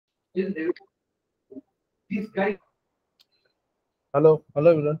Hello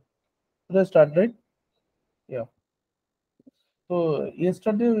everyone. Let's start, right? Yeah. So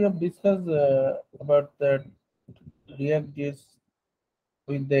yesterday we have discussed about the React.js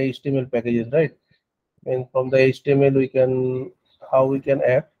with the HTML packages, right? And from the HTML we can how we can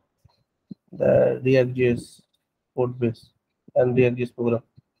add the React.js code base and React.js program.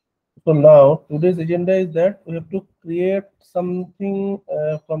 So now today's agenda is that we have to create something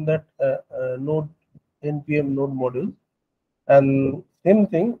from that node npm node module, and same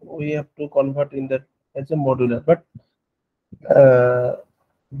thing we have to convert in that as a modular. But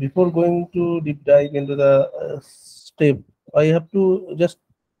before going to deep dive into the step, I have to just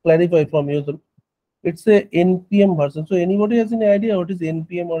clarify from you. So it's a npm version. So anybody has any idea what is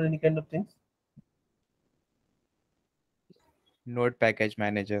npm or any kind of things? Node package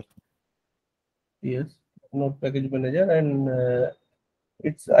manager. Yes, node package manager, and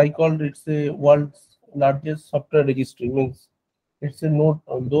it's I called it's a world's largest software registry. Means it's a node.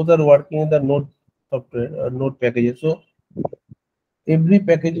 Those are working in the node software, node packages. So every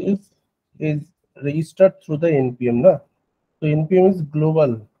package is registered through the npm, na. So npm is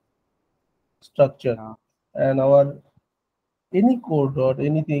global structure, Yeah. and our any code or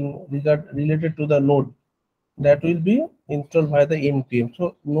anything related to the node that will be installed via the npm.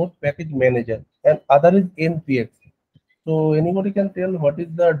 So node package manager, and other is npx. So anybody can tell what is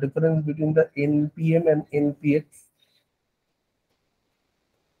the difference between the npm and npx?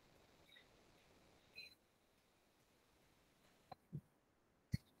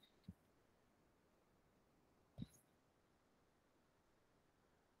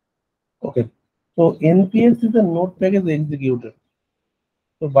 Okay, so npx is a node package executor.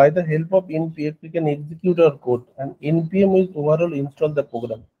 So by the help of npx we can execute our code, and npm is overall install the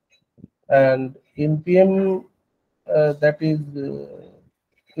program. And npm, that is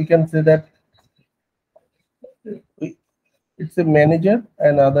we can say that we, it's a manager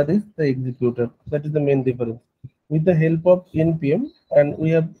and other is the executor. That is the main difference. With the help of npm, and we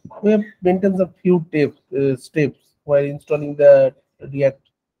have maintained a few steps while installing the React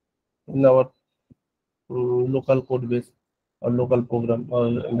in our local code base or local program or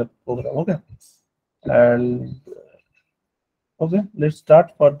in the program. Okay, and okay, let's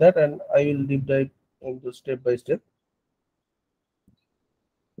start for that, and I will deep dive into step by step.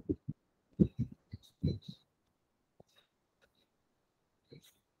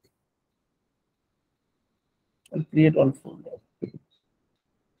 I'll create one folder.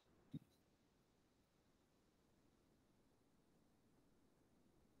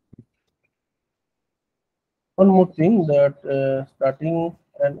 One more thing that starting,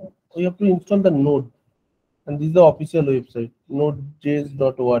 and we have to install the node, and this is the official website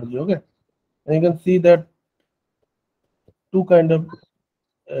nodejs.org. Okay, and you can see that two kind of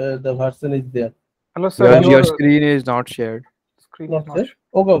the version is there. Hello, sir. Your One your Your screen is not shared. screen is not not. set.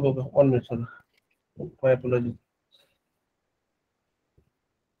 Okay, okay, okay. 1 minute, sorry. My apologies.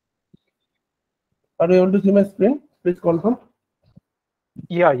 Are you able to see my screen? Please confirm.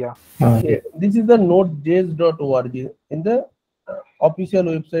 Yeah, yeah. Yeah, this is the nodejs.org in the official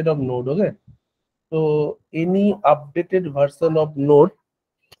website of Node. Okay, so any updated version of Node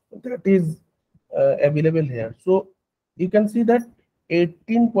that is available here. So you can see that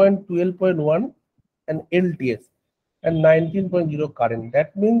 18.12.1 and LTS and 19.0 current.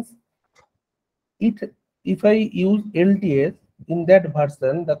 That means it if I use LTS in that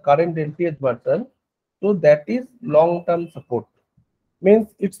version, the current LTS version, so that is long-term support.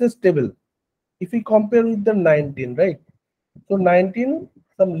 Means it's a stable. If we compare with the 19, right? So 19,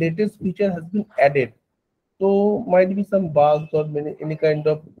 some latest feature has been added. So might be some bugs or any kind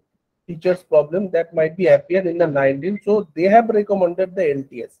of features problem that might be appear in the 19. So they have recommended the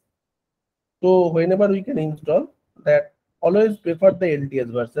LTS. So whenever we can install that, always prefer the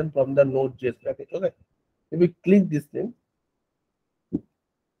LTS version from the Node.js package. Okay. If we click this thing,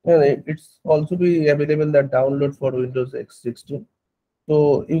 and it's also be available that download for Windows X16.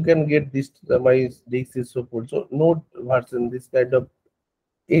 So you can get this my this is support. So Node version, this kind of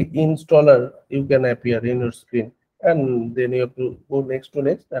installer you can appear in your screen, and then you have to go next to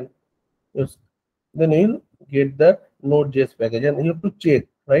next, and yes, then you'll get the Node.js package, and you have to check,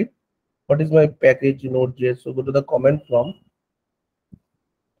 right, what is my package Node.js. So go to the command prompt,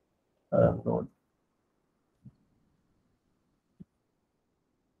 Node.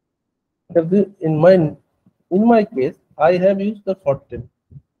 In my case, I have used the 14,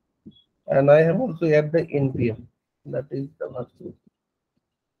 and I have also added the npm. That is the version.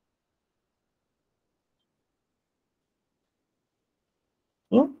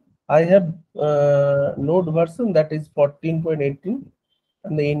 So I have Node version that is 14.18,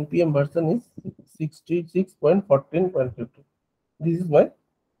 and the npm version is 66.14.50. This is my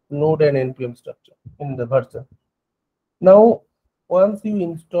node and npm structure in the version. Now, once you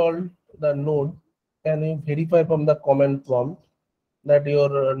install the node and you verify from the command prompt that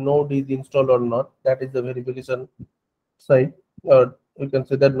your node is installed or not, that is the verification side, or you can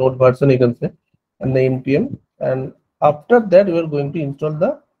say that node version, you can say, and the npm. And after that, you are going to install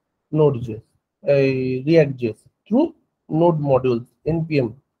the Node.js, React.js through node modules,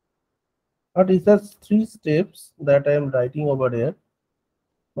 npm. But it has 3 steps that I am writing over here.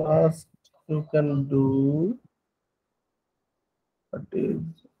 First, you can do,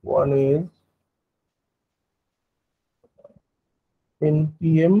 one is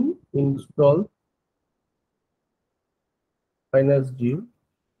npm install -g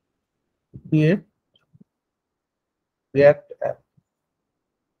create React app.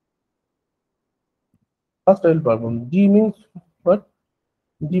 First, I will perform. G means what?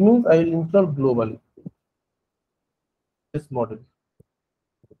 G means I will install globally. This model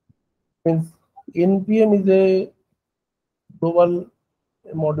means npm is a global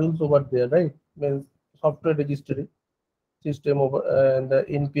modules over there, right? Means software registry system over and the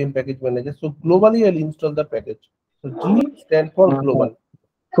npm package manager. So globally, I'll install the package. So G stands for global.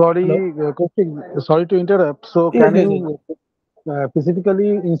 Sorry, Hello? Kaushik, sorry to interrupt. So, Yes, can yes, yes. you specifically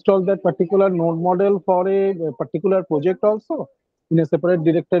install that particular node model for a particular project also in a separate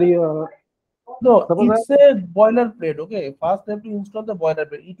directory? No, Suppose it's a boilerplate. Okay, first I have to install the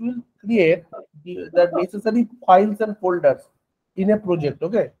boilerplate. It will create the necessary files and folders in a project.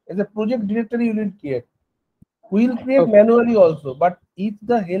 Okay, as a project directory, you will create. We will create Okay. manually also, but with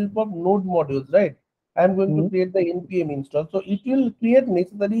the help of node modules, right? I am going to Mhm. create the npm install, so it will create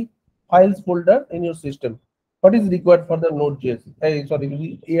necessary files folder in your system. What is required for the Node.js?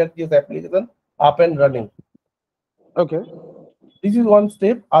 React.js application up and running. Okay. This is one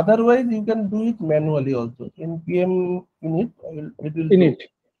step. Otherwise, you can do it manually also. npm init, it will In do. it.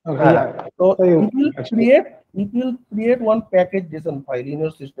 Okay. Yeah. So So it will create one package JSON file in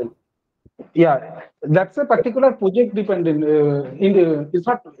your system. yeah, that's a particular project dependent. It's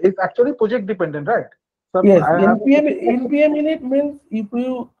not. It's actually project dependent, right? Some Yes, I have. npm init means if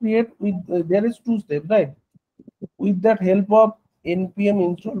you create with there is 2 steps, right? With that help of npm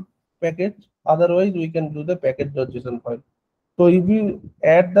install package, otherwise we can do the package.json file. So if you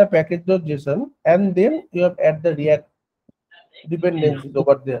add the package.json and then you have add the React dependencies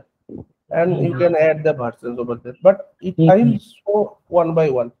over there, and you can add the versions over there. But if I will show one by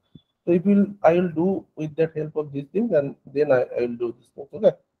one. So if I will do with that help of these things, and then I will do this thing.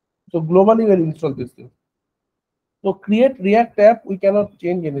 Okay. So globally we'll install this thing. So create React app, we cannot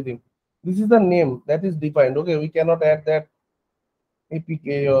change anything. This is the name that is defined. Okay, we cannot add that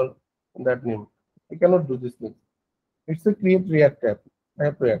APK or that name. We cannot do this thing. It's a create React app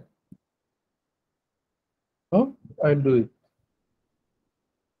React. I'll do it.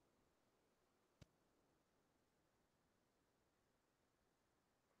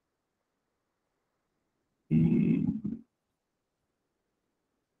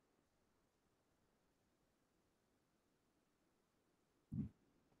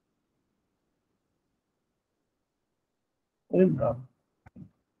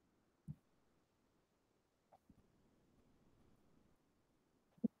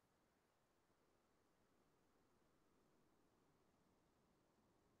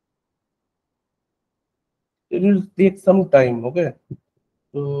 It will take some time. Okay,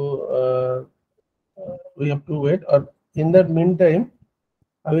 so we have to wait. Or in that meantime,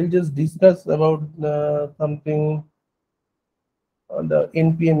 I will just discuss about something on the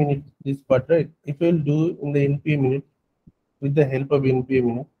npm init, this part, right? If we'll do in the npm init with the help of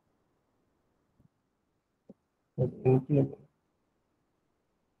npm init,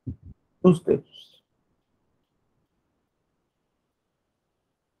 2 steps.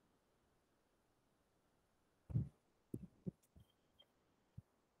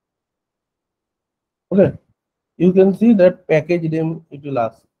 Okay, you can see that package name. It will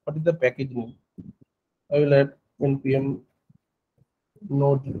ask what is the package name. I will add npm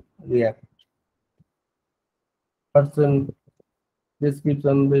node react person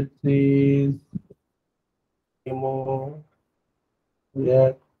description, which is demo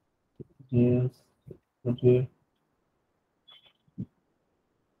react js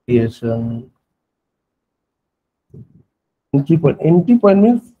creation. Entry point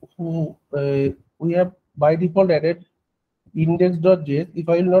means we have by default added index.js. If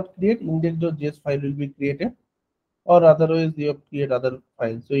I will not create, index.js file will be created, or otherwise you have create other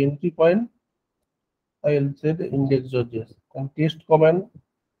files. So entry point, I will say the index.js, and test command,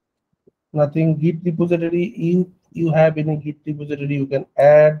 nothing. Git repository, if you have any Git repository, you can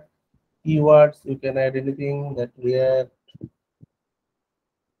add keywords, you can add anything that React,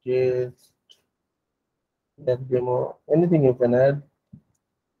 JS, that demo, anything you can add,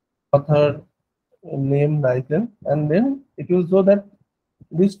 author, name, license, and then it will show that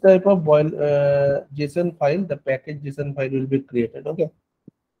this type of JSON file, the package JSON file will be created. Okay.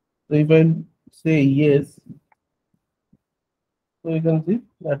 So if I say yes, so you can see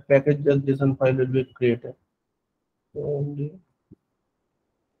that package JSON file will be created. And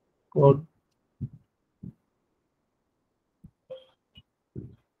code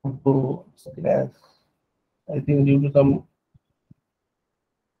go slash. I think due to some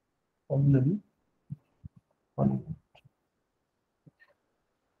problem.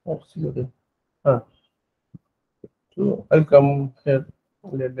 Absolutely. So I'll come here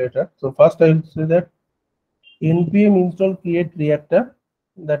later. So first I will say that npm install create reactor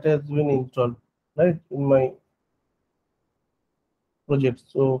that has been installed right in my project.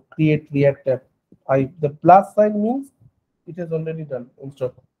 So create reactor. The plus sign means it has already done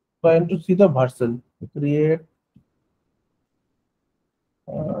install. So I want to see the version. Create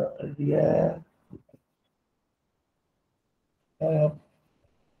React app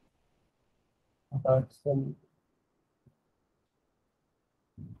version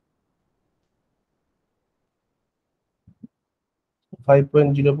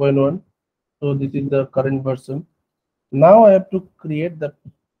 5.0.1. So this is the current version. Now I have to create the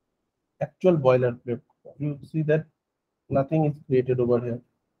actual boilerplate. You see that nothing is created over here.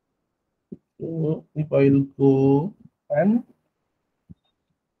 So if I will go and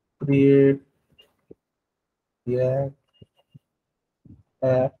create React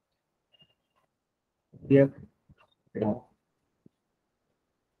app React demo.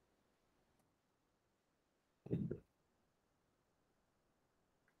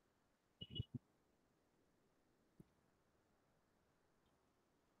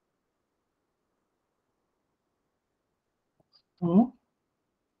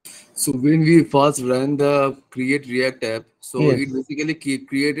 So when we first ran the create React app, so Yes. it basically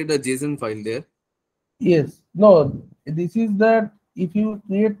created a JSON file there. Yes. No, this is that if you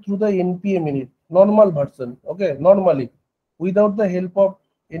create through the npm init, normal version, okay, normally, without the help of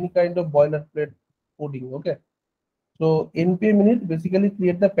any kind of boilerplate coding, okay. So npm init basically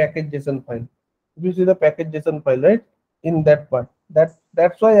create the package JSON file. If you see the package JSON file, right, in that part,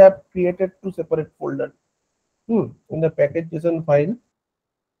 that's why I have created two separate folders. In the package JSON file,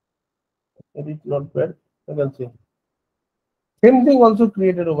 edit notepad, you can see. Same thing also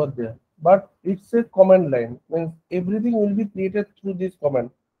created over there, but it's a command line, means everything will be created through this command.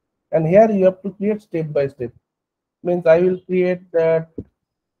 And here you have to create step by step. Means I will create that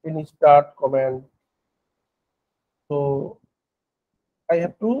in start command. So I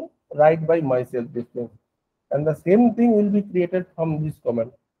have to write by myself this thing. And the same thing will be created from this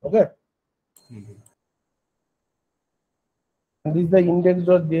command. Okay. And this is the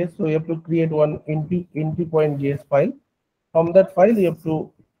index.js. So you have to create one empty.js file. From that file, you have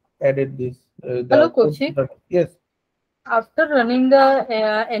to edit this. Hello, Kaushik. Yes. After running the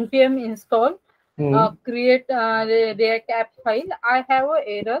npm install, create React app file, I have a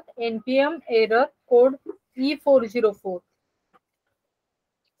error, npm error code E404.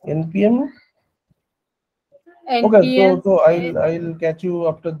 npm. NPM, okay, so I'll catch you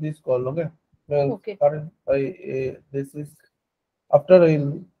after this call. Okay. Okay. This is after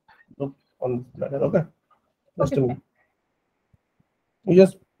I'll look on this matter. Okay. Just a minute. You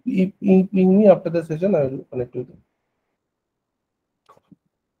just ping me after the session. I will connect with you.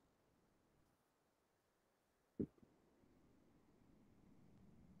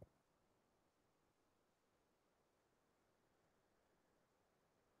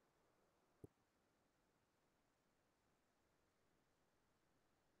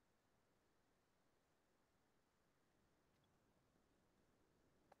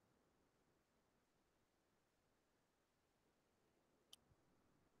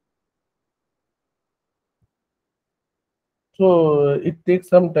 So it takes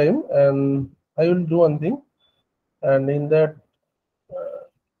some time, and I will do one thing. And in that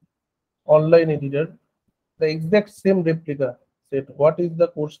online editor, the exact same replica set. What is the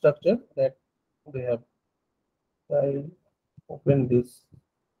code structure that they have? I open this.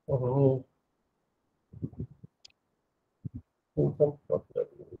 Oh.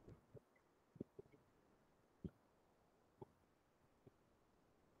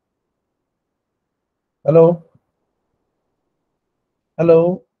 Hello.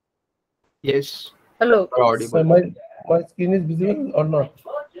 Hello. Yes. Hello. Audible. My screen is visible or not?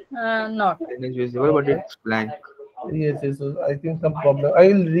 Not. It is visible, but it's blank. Yes. So I think some problem. I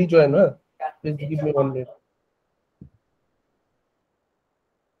will rejoin. Please give me 1 minute.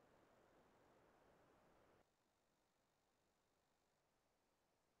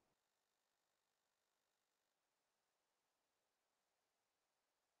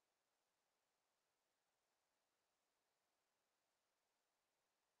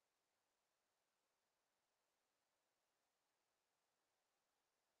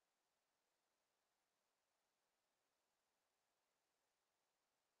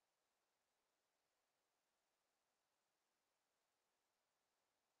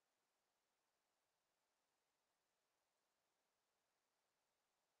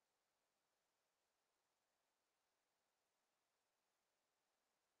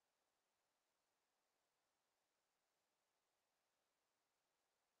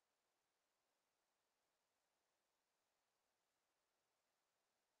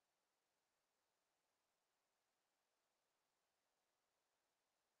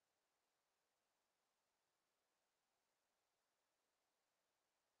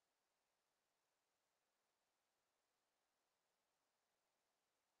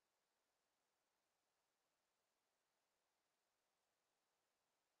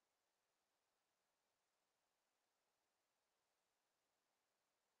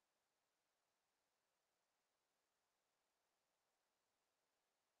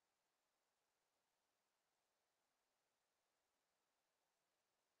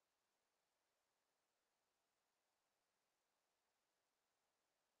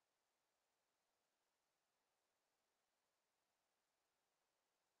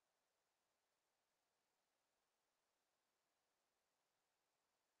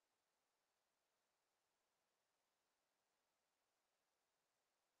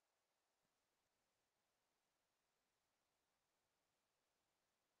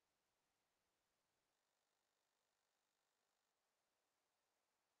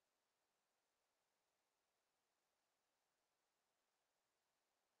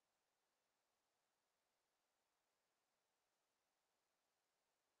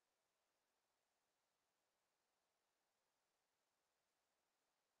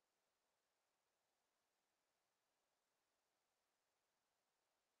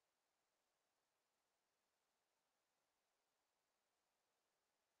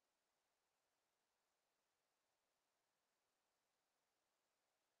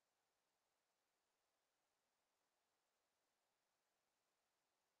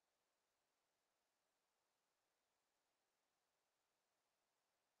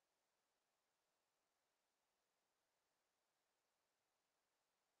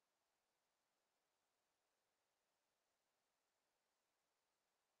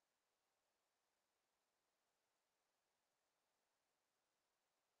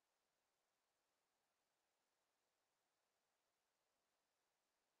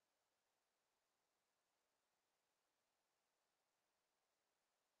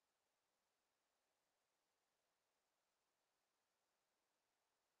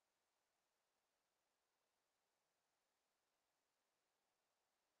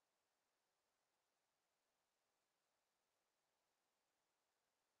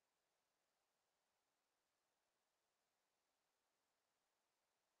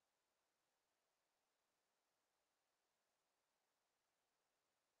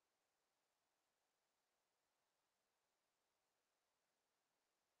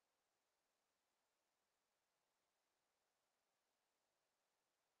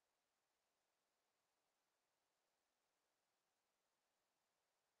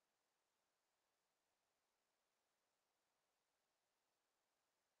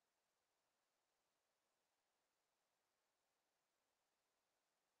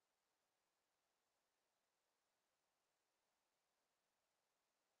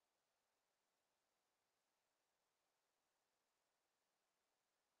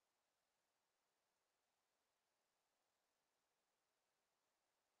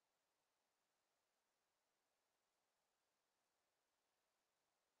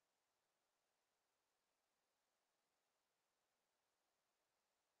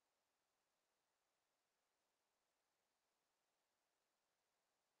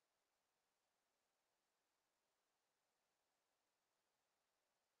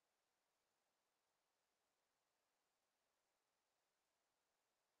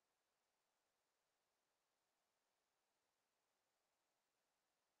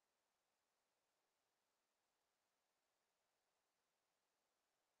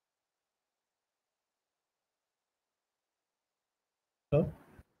 So,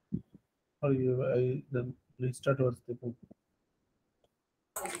 sorry, the restart was taken.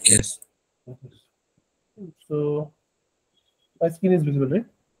 Yes. So, my screen is visible, right?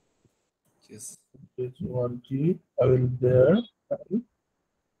 Yes. Page 1G. I will there.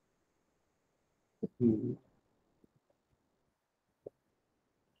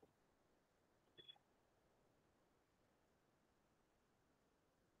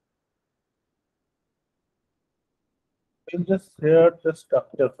 I'll just share the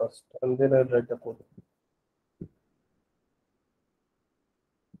structure first, and then I'll write the code.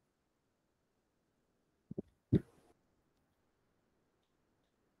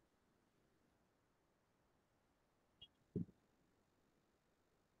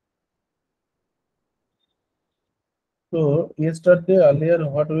 So yesterday earlier,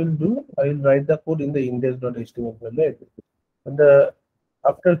 what we'll do, I will write the code in the index.html file, right? And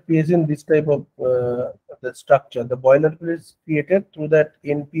after creating this type of the structure, the boilerplate is created through that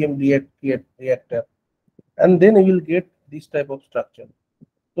npm react create react app, and then you will get this type of structure.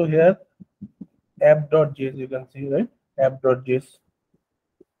 So here app.js, you can see, right? App.js.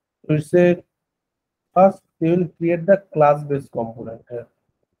 So it's a first they will create the class-based component here.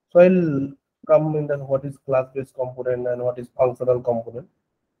 So I'll come in the what is class-based component and what is functional component.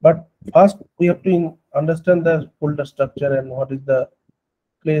 But first we have to understand the folder structure and what is the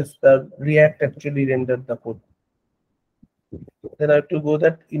place the React actually rendered the code. Then I have to go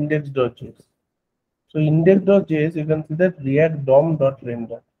that index.js. So index.js, you can see that React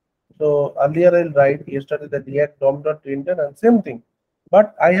DOM.render. So earlier I'll write yesterday the React DOM.render and same thing.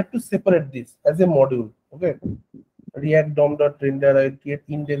 But I have to separate this as a module. Okay. React DOM.render, I'll create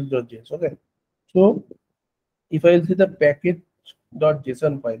index.js. Okay. So if I will see the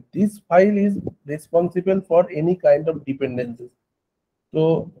package.json file, this file is responsible for any kind of dependencies.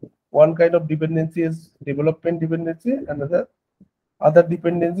 So one kind of dependency is development dependency, another other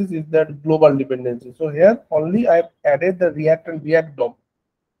dependencies is that global dependency. So here only I've added the React and React DOM.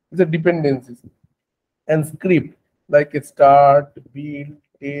 It's a dependencies and script like a start, build,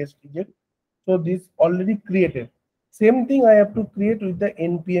 test, eject. So this already created. Same thing I have to create with the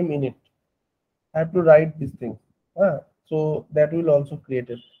npm init. I have to write this thing. So that will also create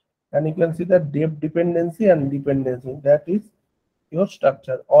it. And you can see that dev dependency and dependency. That is your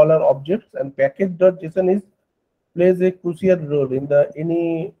structure. All are objects, and package.json is plays a crucial role in the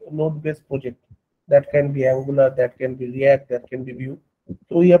any node-based project. That can be Angular, that can be React, that can be Vue.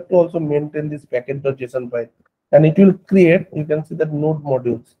 So we have to also maintain this package.json file, and it will create. You can see that node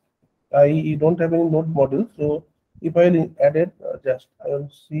modules. I don't have any node modules, so if I will add it, just I will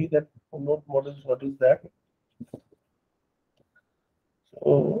see that node modules. What is that?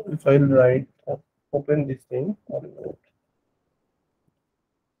 So if I will write, open this thing.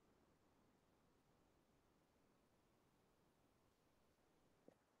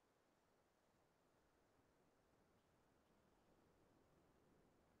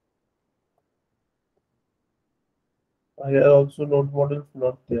 Here also node modules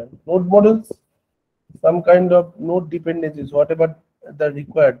not there. Node modules, some kind of node dependencies, whatever the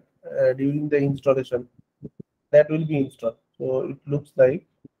required during the installation, that will be installed. So it looks like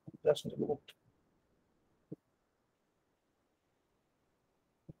just a minute.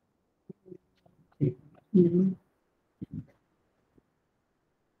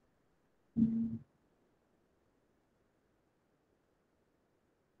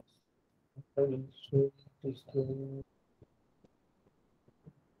 I will show this thing.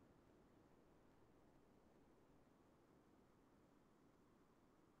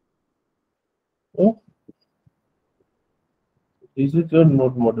 Oh, this is your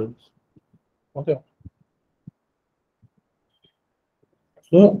node modules. Okay.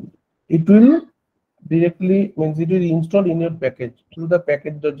 So it will directly means it will install in your package through the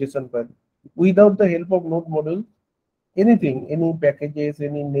package.json file without the help of node module. Anything, any packages,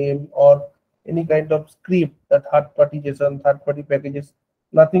 any name, or any kind of script, that third-party JSON, third-party packages,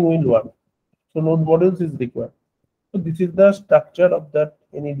 nothing will work. So node modules is required. So this is the structure of that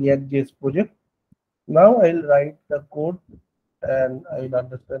any React.js project. Now I'll write the code and I will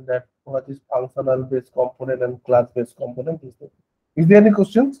understand that what is functional based component and class based component. Is there any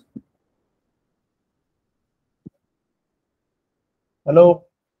questions? Hello?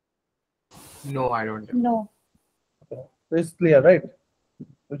 No, I don't have. No. Okay. So it's clear, right?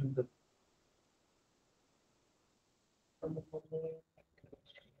 Which is the first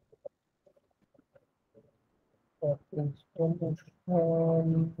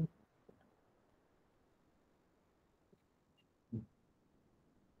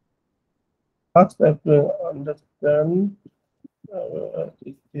I have to understand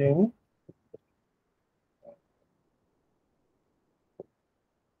this thing.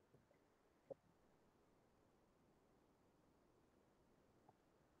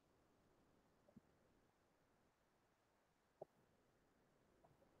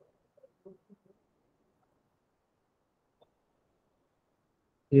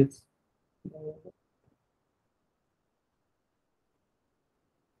 It's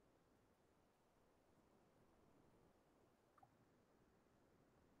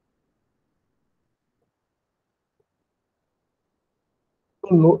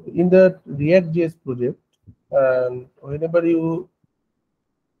in the React.js project, whenever you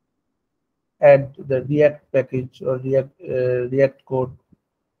add the React package or React code,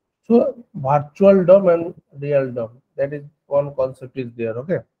 so virtual DOM and real DOM, that is one concept is there.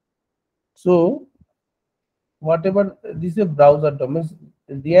 Okay, so whatever this is a browser DOM is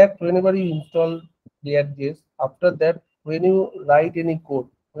React. Whenever you install React.js, after that, when you write any code,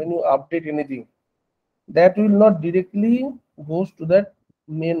 when you update anything, that will not directly goes to that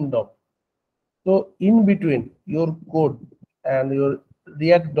main DOM. So in between your code and your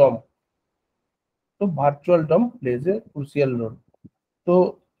React DOM, so virtual DOM plays a crucial role.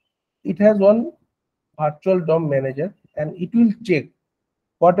 So it has one virtual DOM manager, and it will check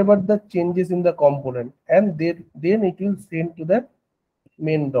whatever the changes in the component, and then it will send to the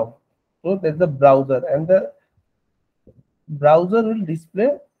main DOM. So there's the browser, and the browser will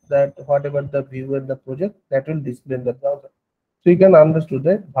display that whatever the view in the project, that will display in the browser. So you can understand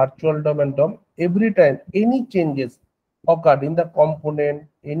that virtual DOM and DOM, every time any changes occurred in the component,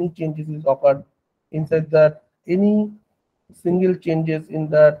 any changes is occurred inside that, any single changes in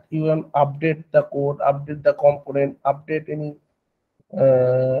that, you can update the code, update the component, update any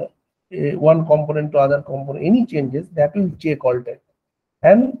one component to other component, any changes, that will check all time.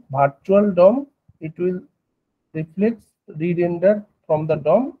 And virtual DOM, it will reflects re-render from the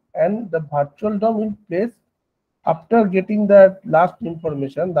DOM, and the virtual DOM will place after getting the last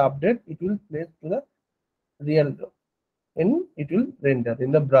information, the update, it will place to the real DOM, and it will render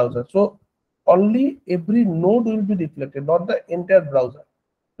in the browser. So only every node will be reflected, not the entire browser.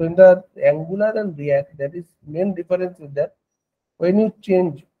 So in the Angular and React, that is main difference is that when you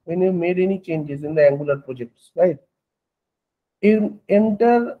made any changes in the Angular projects, right? In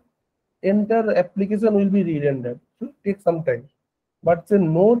entire application will be re-rendered. So it takes some time. But the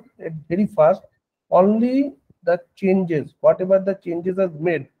node, it's very fast. Only the changes, whatever the changes are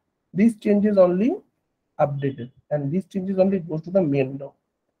made, these changes only updated, and these changes only goes to the main DOM.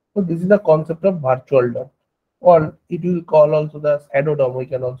 So this is the concept of virtual DOM, or it will call also the shadow DOM, we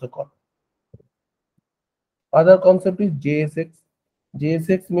can also call. Other concept is JSX.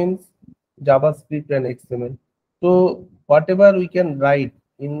 JSX means JavaScript and XML. So whatever we can write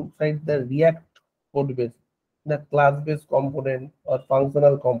inside the React code base, the class-based component or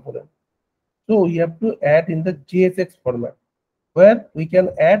functional component, so we have to add in the JSX format, where we can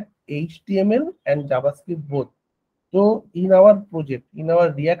add HTML and JavaScript both. So in our project, in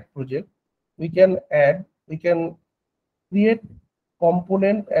our React project, we can create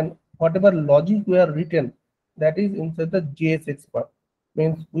component, and whatever logic we are written, that is inside the JSX part.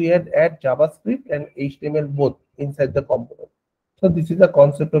 Means we had add JavaScript and HTML both inside the component. So this is the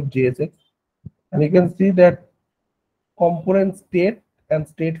concept of JSX, and you can see that component state and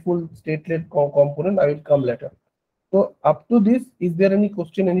statelet component, I will come later. So up to this, is there any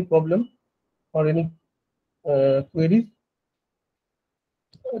question, any problem, or any queries?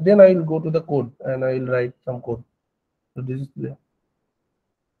 Then I will go to the code and I will write some code. So this is clear.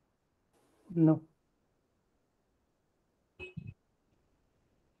 No.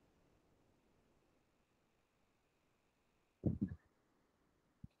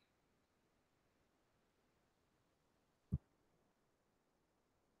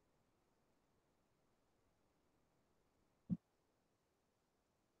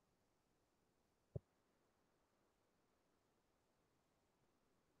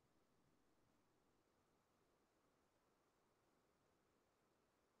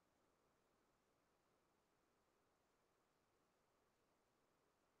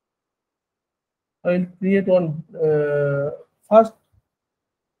 I will create one first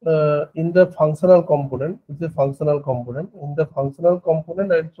in the functional component. It's a functional component. In the functional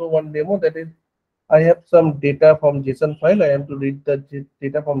component, I show one demo, that is, I have some data from JSON file. I have to read the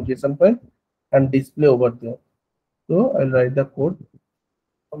data from JSON file and display over there. So I'll write the code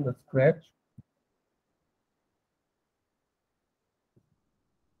from the scratch.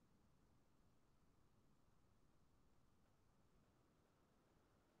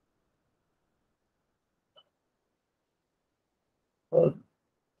 One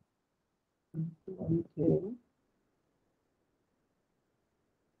thing.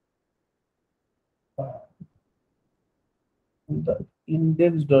 The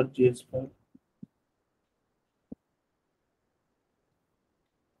index.js file.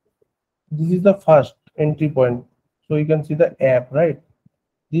 This is the first entry point. So you can see the app, right?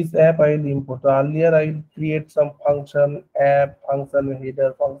 This app I will import. Earlier I will create some function, app, function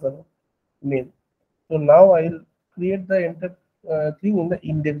header, function main. So now I will create the entire thing in the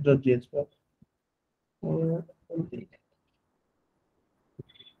index.js file.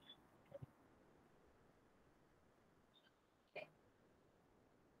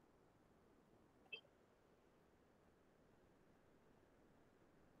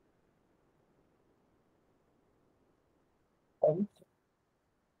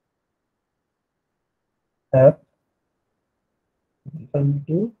 App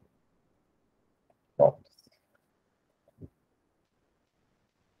into props.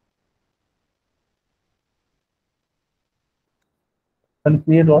 And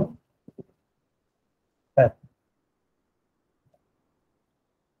create one app.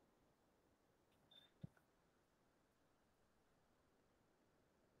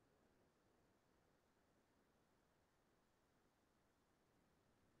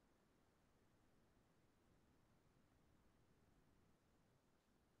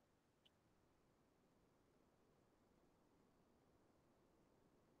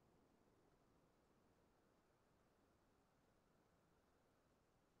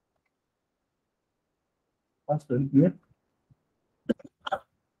 That's very clear.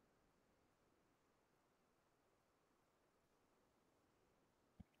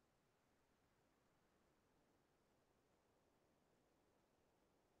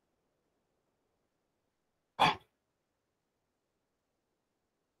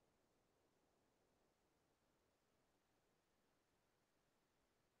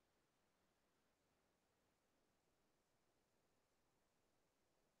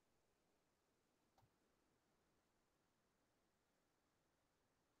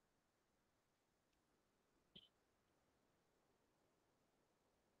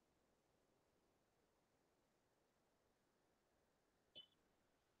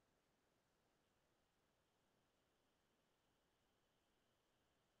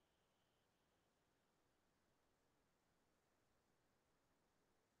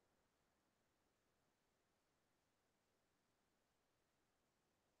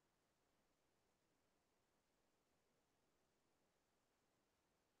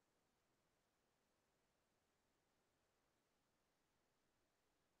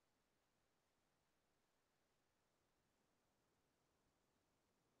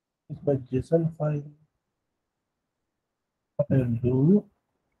 It's my JSON file. What I'll do,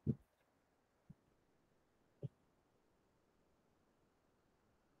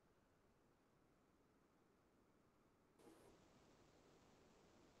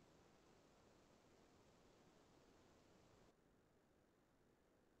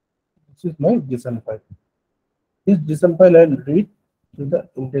 this is my JSON file. This JSON file I'll read to the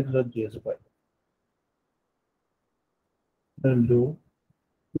index.js file. I'll do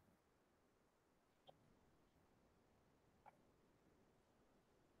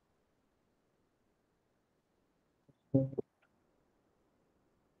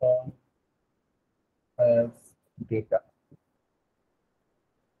as data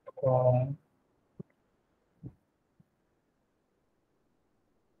from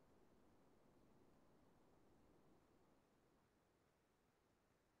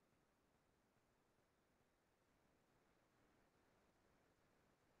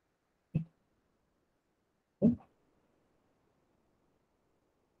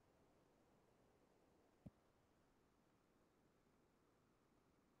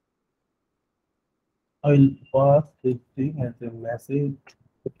I will pass this thing as a message.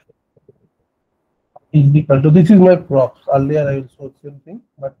 Is equal to, this is my props. Earlier I will show same thing,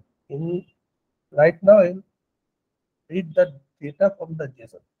 but in right now I'll read the data from the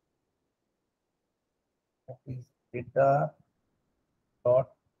JSON. That is data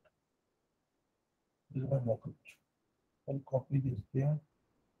dot, this is my message. I'll copy this there.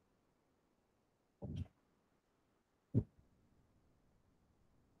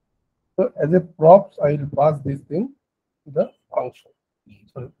 So as a props, I will pass this thing to the function.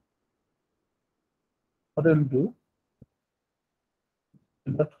 So what I will do,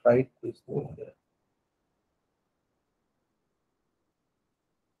 I will not write this thing here.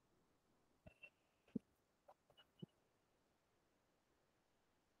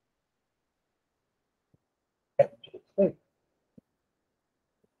 Right.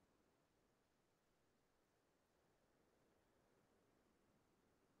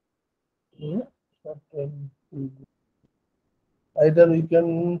 Yeah. Either we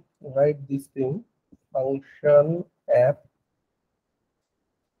can write this thing, function app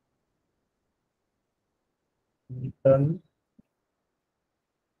return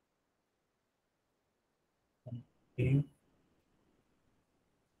if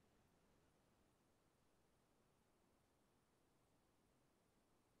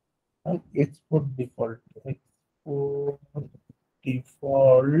and export default. Export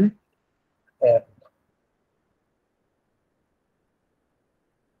default app.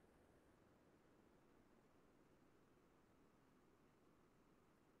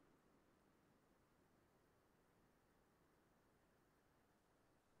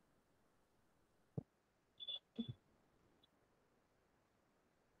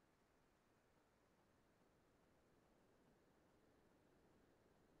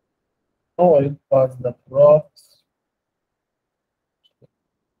 Now I pass the props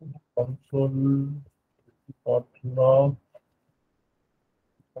console dot log.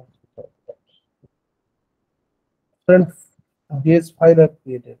 Friends, JS file I've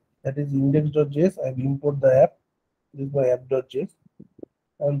created. That is index.js. I've import the app. This is my app.js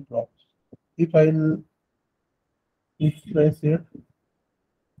and props. If I'll refresh here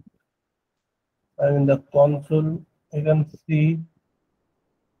and in the console, I can see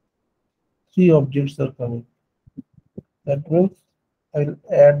 3 objects are coming. That means I'll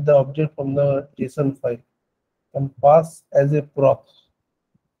add the object from the JSON file and pass as a props.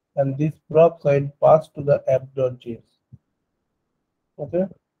 And this props I'll pass to the app.js. Okay.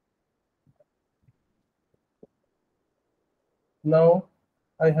 Now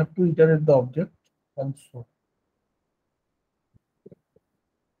I have to iterate the object and show.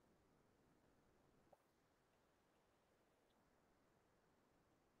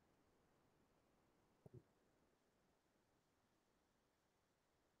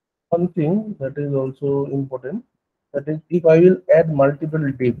 One thing that is also important, that is if I will add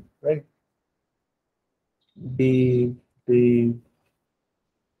multiple div, right? Div, div.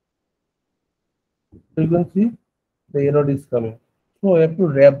 So you can see the error is coming. So I have to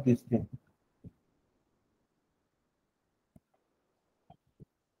wrap this thing.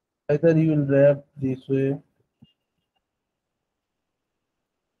 Either you will wrap this way.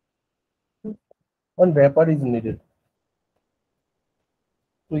 One wrapper is needed.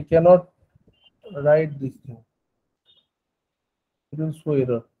 We cannot write this thing. It will show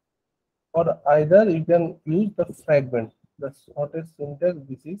error. Or either you can use the fragment. The shortest syntax,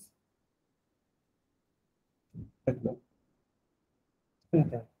 this is fragment.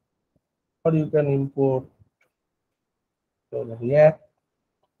 Syntax. Or you can import your React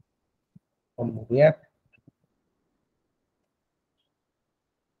from React.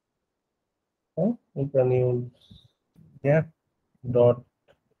 You can use React dot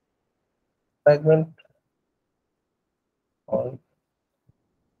fragment or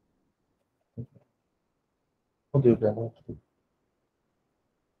what you can use.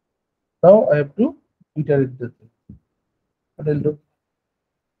 Now I have to iterate the thing. What I'll do,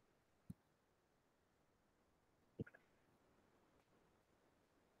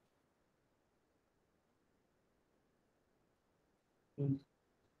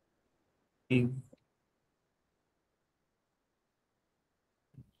 give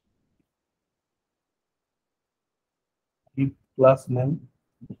class name.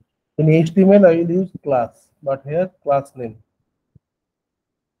 In HTML, I will use class, but here class name.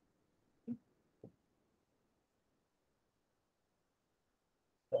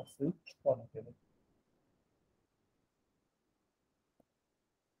 That's it. Okay.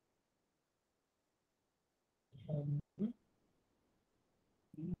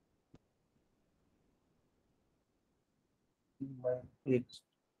 My text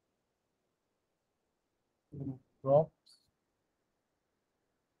props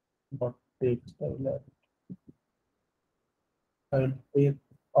dot text. I will take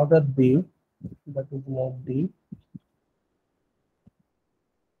other div, that is not div.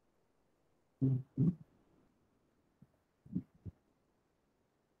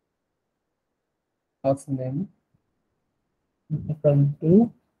 Class name equal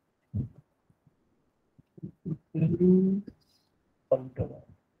to control.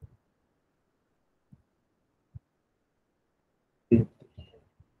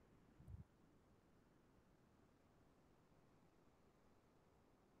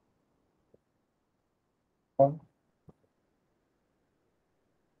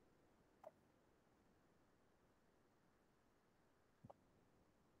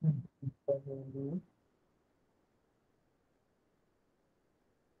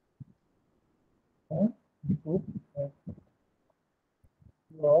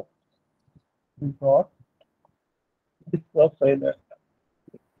 Dot this was silent,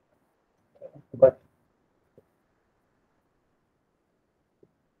 but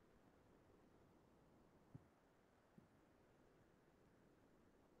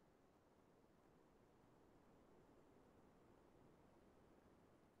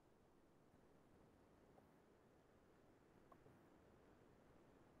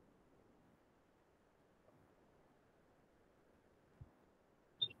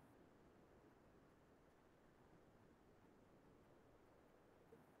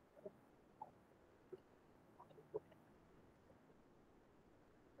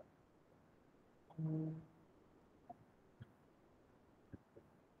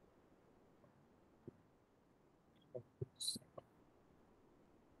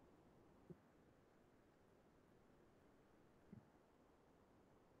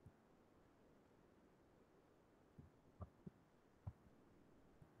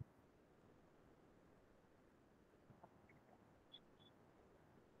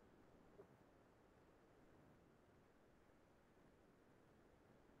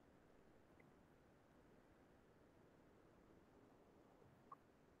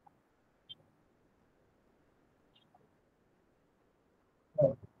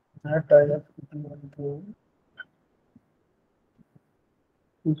That I have to do.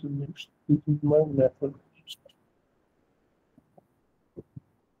 This is next. This is my method.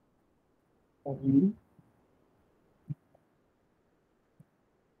 Okay.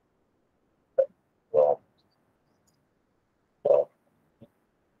 Wow. Wow.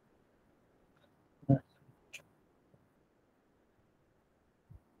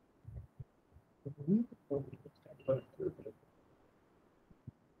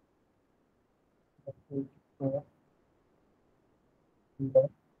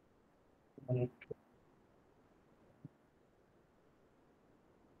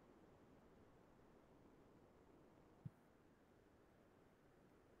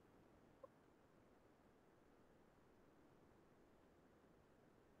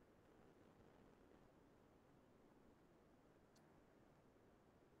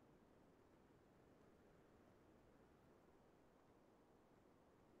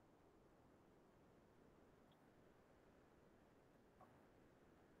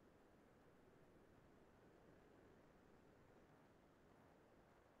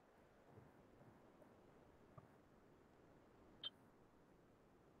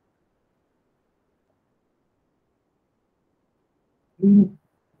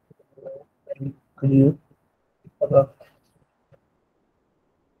 Clear.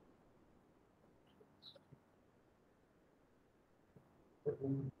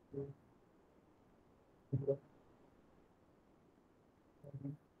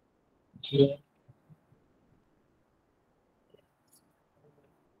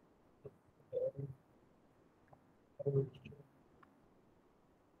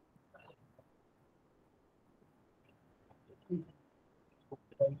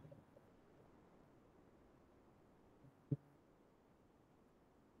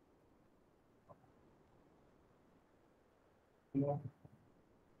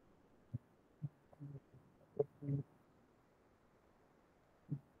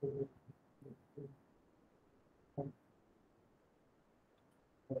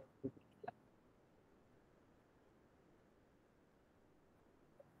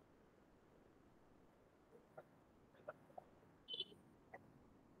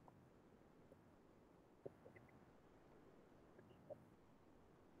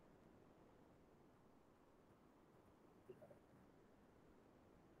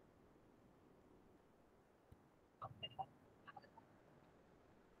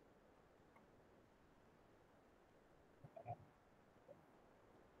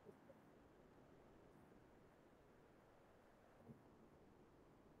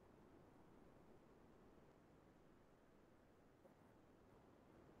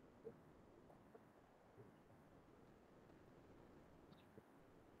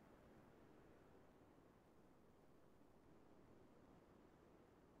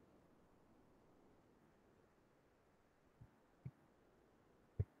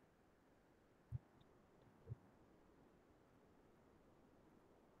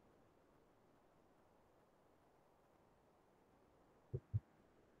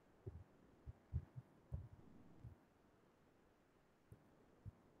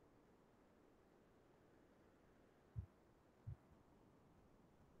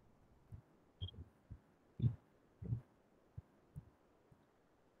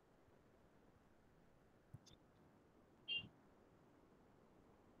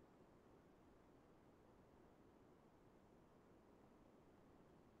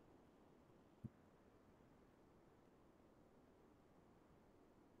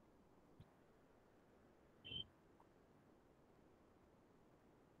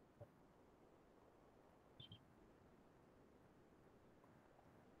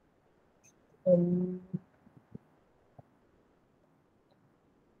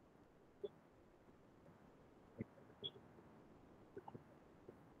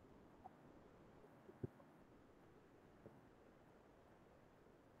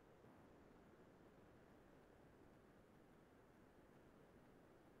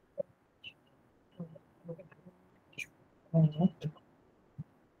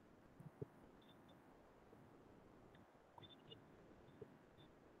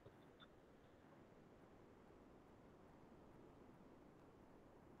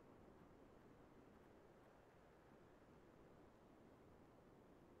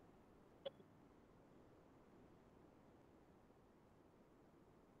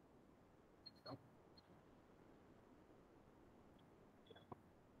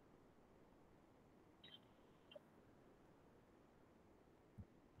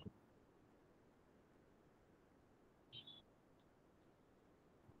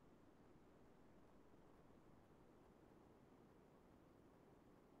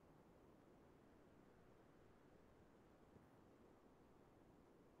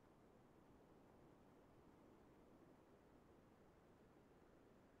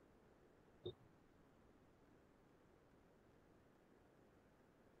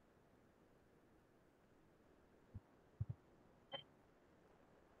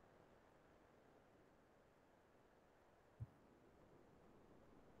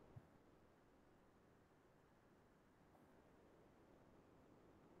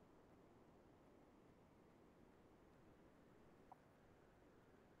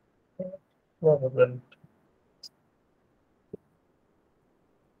 No problem.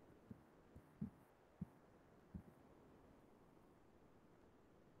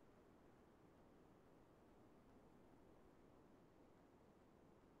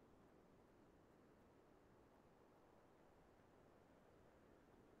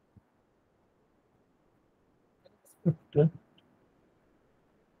 Okay.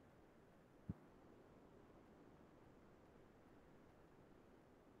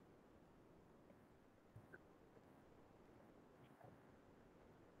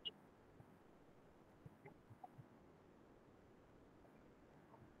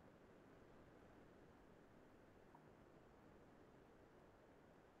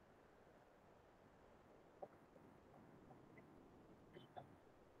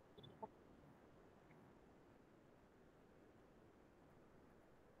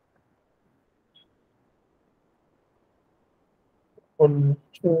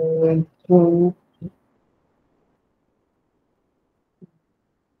 Control through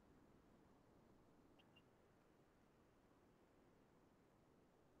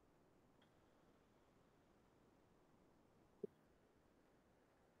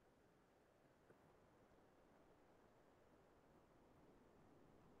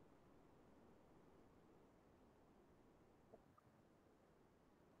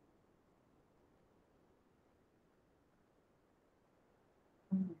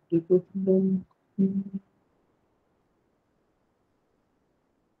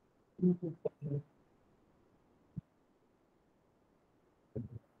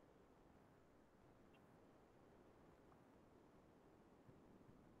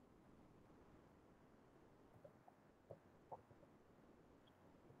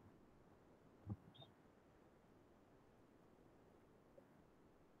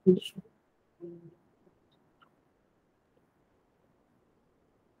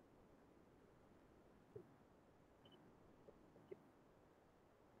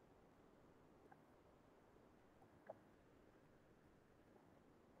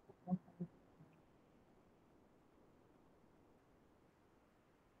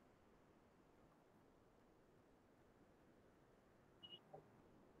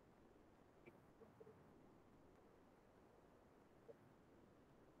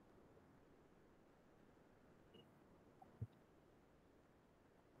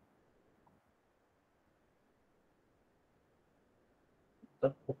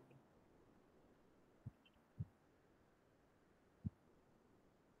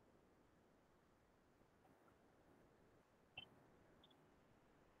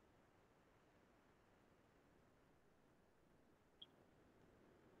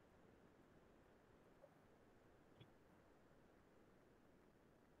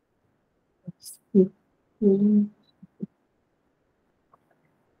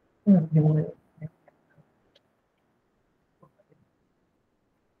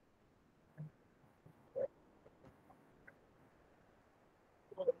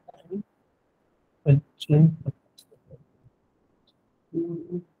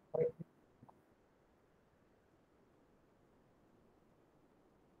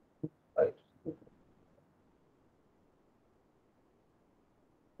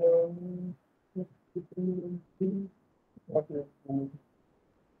development.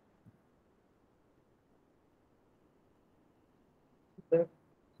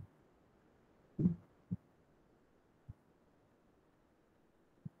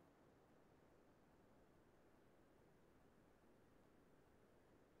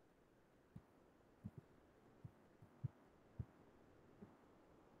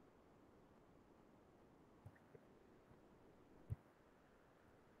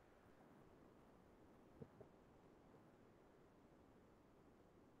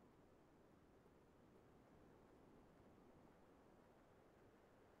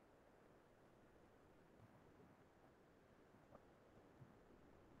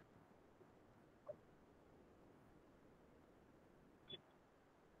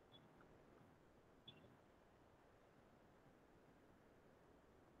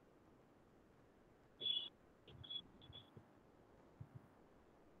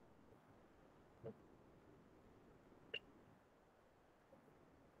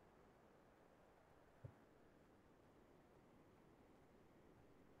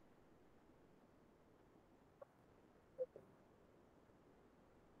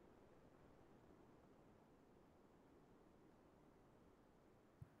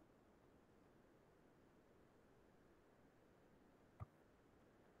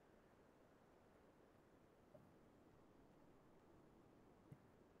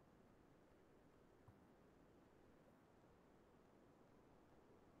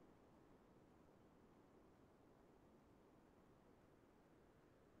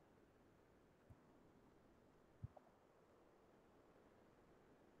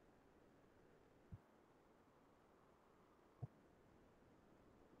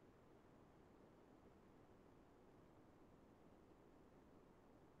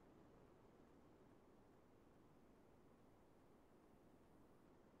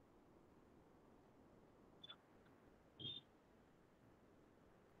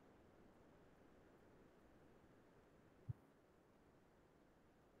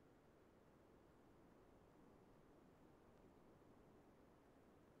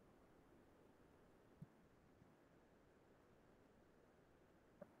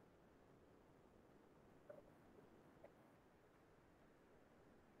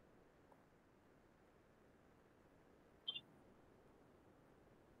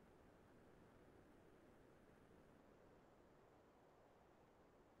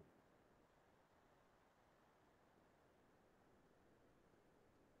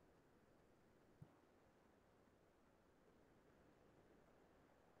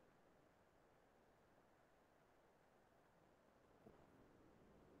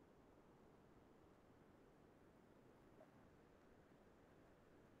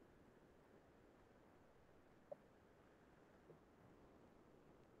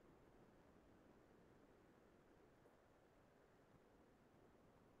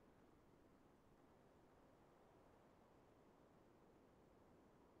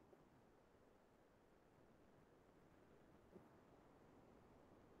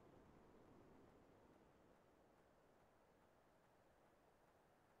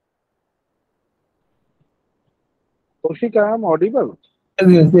 Kaushik, I am audible.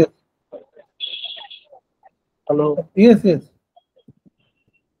 Yes, yes, Hello. yes, yes.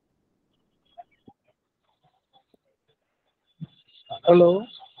 Hello.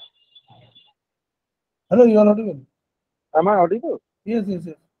 Hello, you are audible. Am I audible? Yes, yes,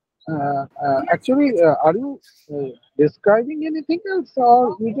 yes. Actually, are you describing anything else,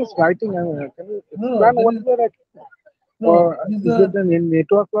 or you just writing? Can you No, explain there what is you are writing? no. Or There is is it the the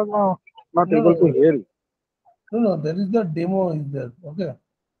network was not no, able to no, hear you? no. There is the demo is there. Okay.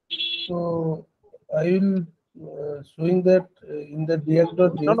 So I will showing that in the No,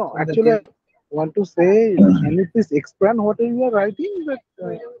 React.js no. in the Actually, I J. want to say, can you please explain what you are writing? That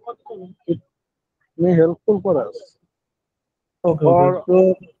it may helpful for us. Okay, okay. Or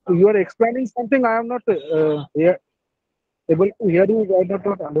So you are explaining something I am not able to hear you. I do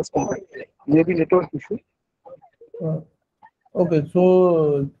not understand. Maybe network issue. uh, okay,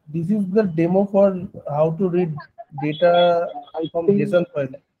 so this is the demo for how to read data I from think JSON file.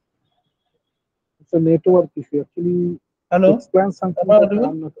 it's a network issue. Actually, Hello, explain am something I that I audible?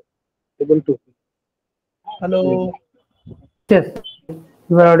 am not able to. Maybe. Hello. Yes,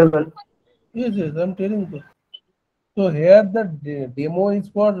 you are audible. Yes, yes, I'm telling you. So here the demo is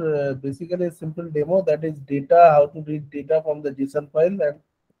for basically a simple demo, that is data, how to read data from the JSON file and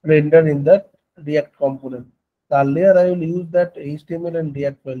render in the React component. So earlier I will use that HTML and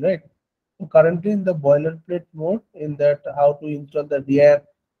React file, right? So currently in the boilerplate mode, in that how to install the React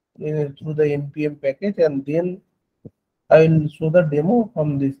through the npm package, and then I will show the demo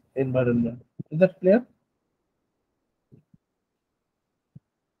from this environment. Is that clear?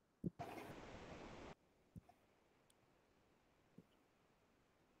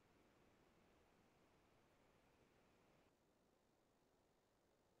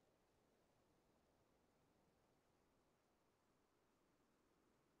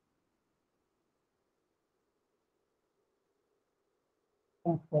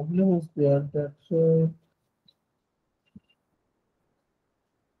 Some problem is there. That's uh,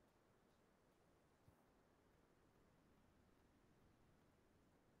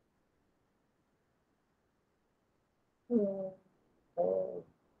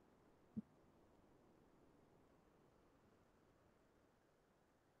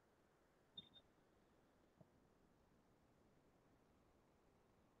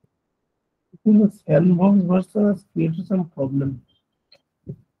 in the sandbox version has created some problem.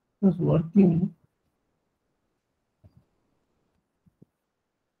 It's working.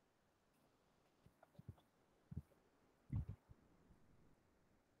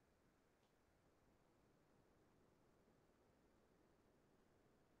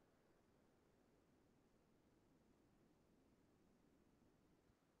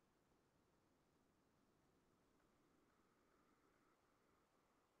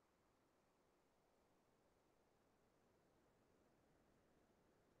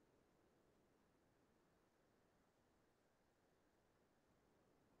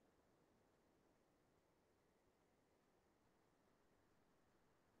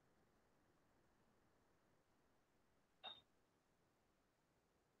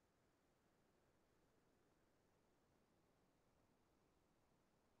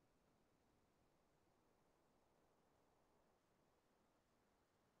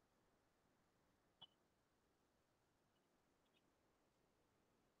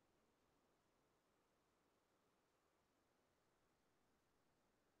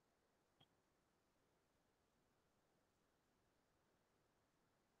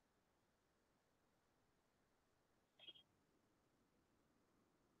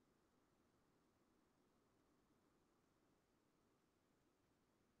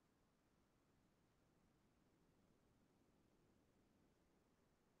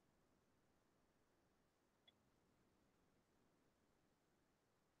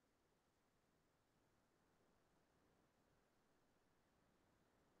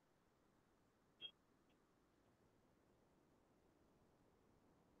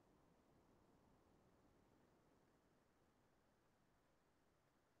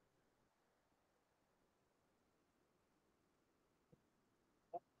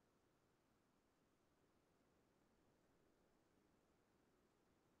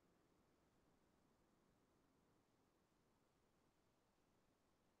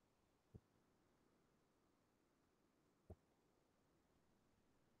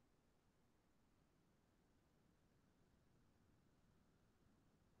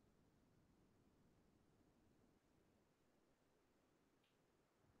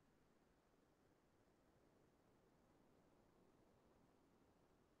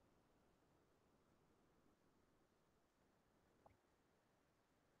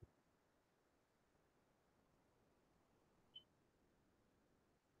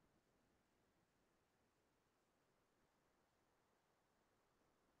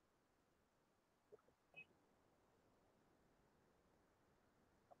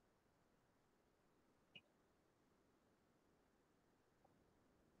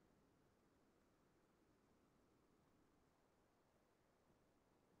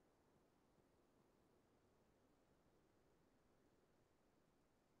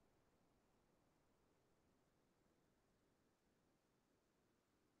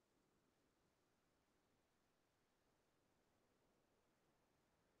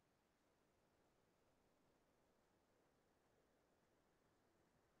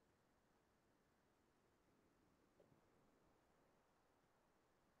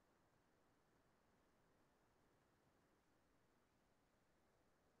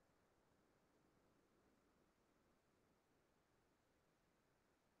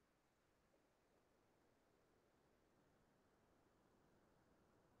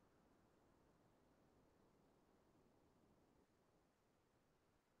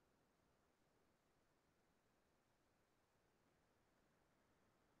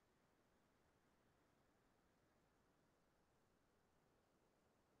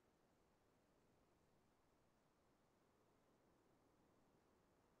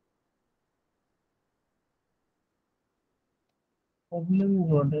 Problem is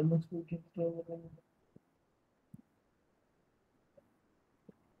what I must make it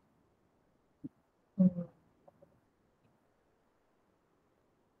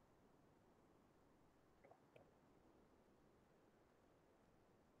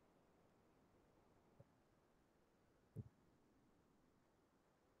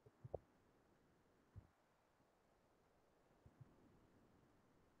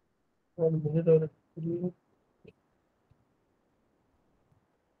one minute or three.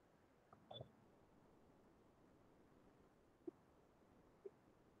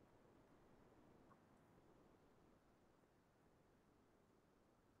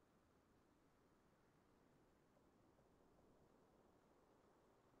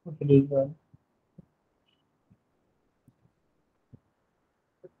 Okay, this one.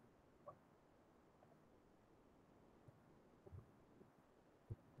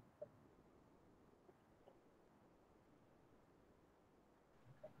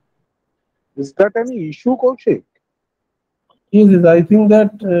 Is that any issue, Kaushik? Yes, yes, I think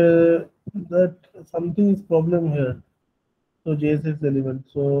that that something is problem here. So JSX element.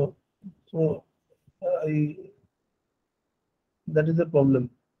 So I that is a problem.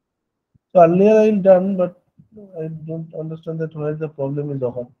 So earlier I done, but I don't understand that where the problem is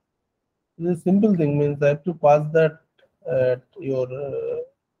occurring. It's a simple thing means I have to pass that your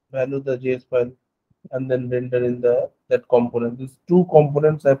value the JS file and then render in the that component. These two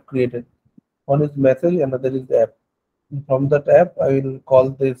components I've created. One is message, another is app. From that app, I will call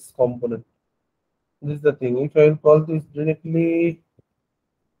this component. This is the thing. If I will call this directly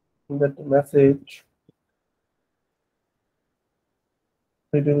in that message,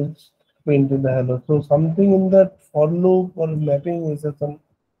 it will print in the hello. So something in that for loop or mapping is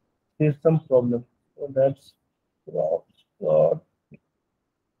some problem. So that's what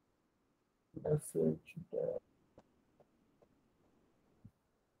message.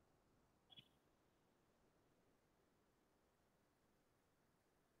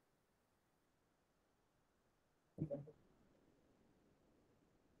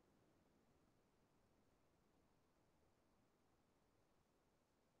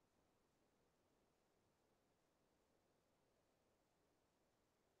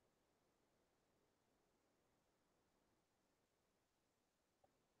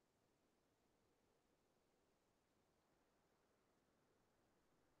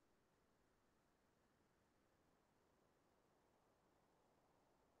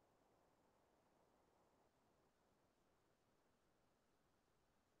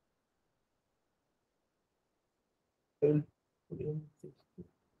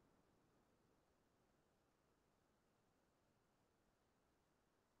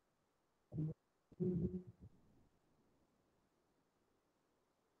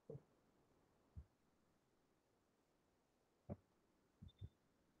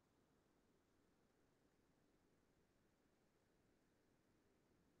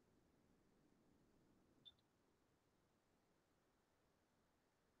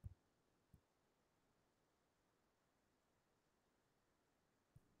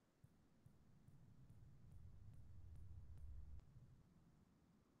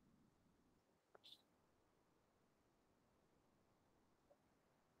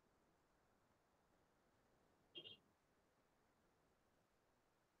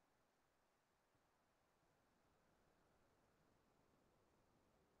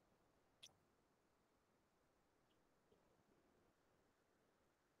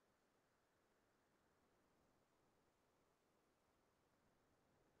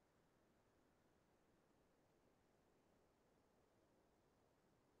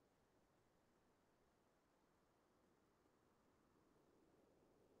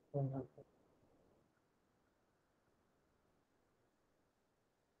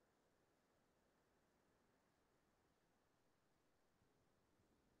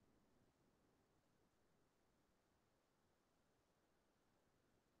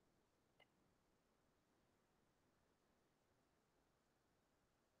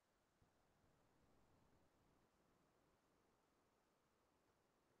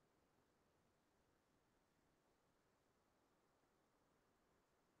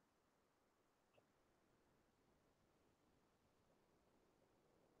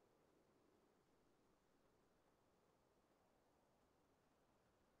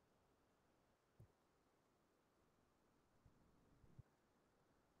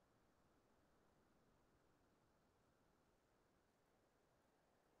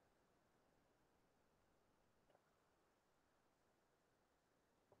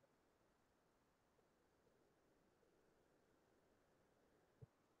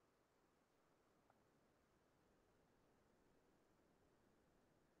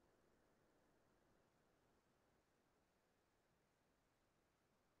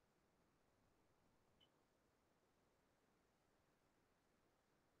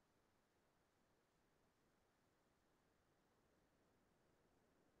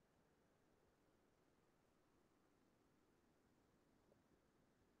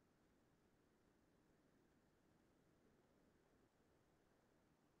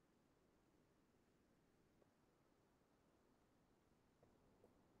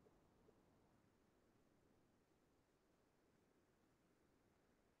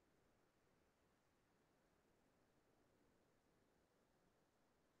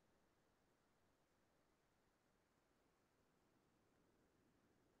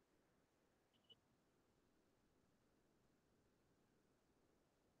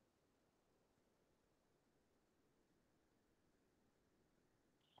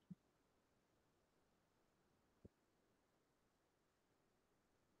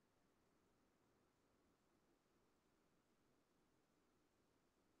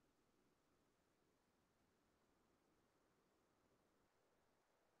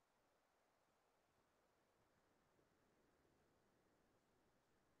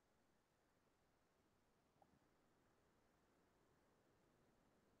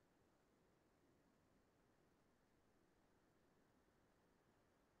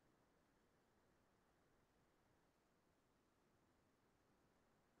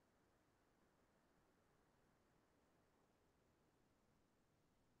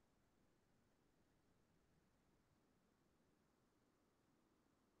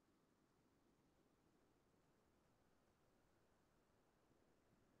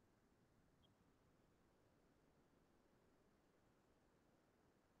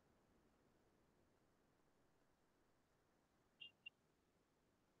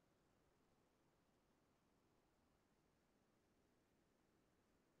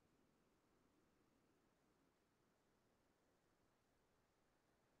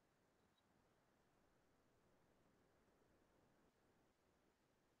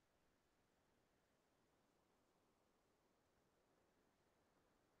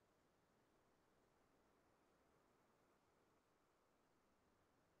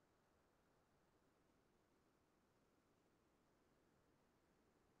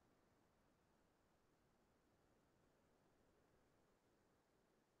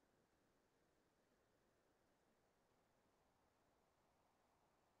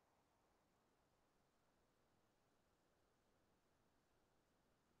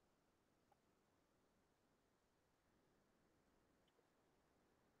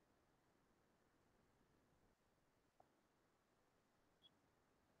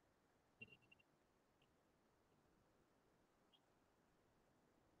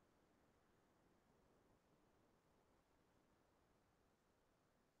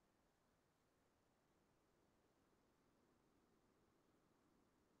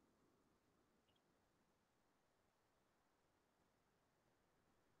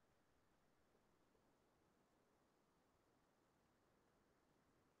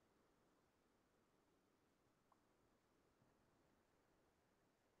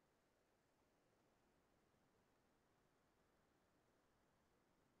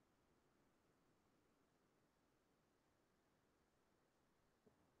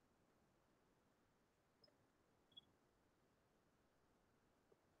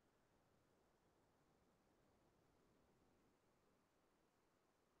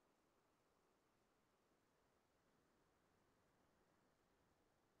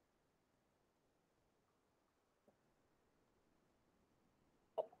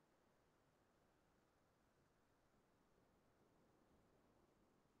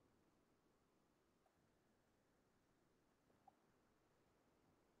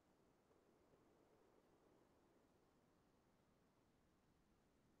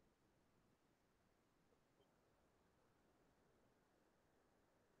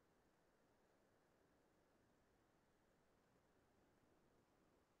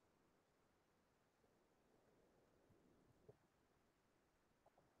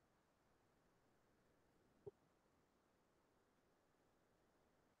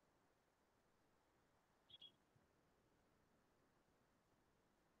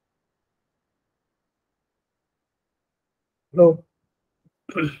 Hello.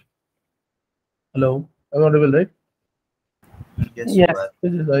 Hello. I'm audible, right? Yes, Yes. you are.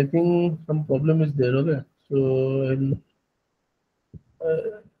 This is, I think some problem is there. Okay. So I'll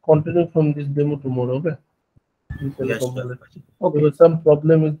continue from this demo tomorrow. Okay. This is Yes, from- sure. Okay. Because some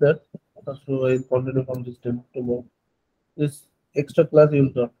problem is there. So I'll continue from this demo tomorrow. This extra class you'll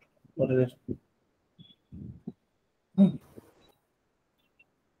drop. What is it?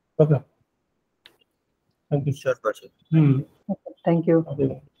 Okay. Thank you. Sure, Kaushik. Thank you.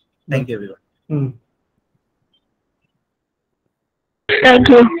 Okay. Thank you, everyone. Hmm. Thank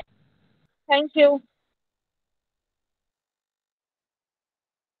you. Thank you.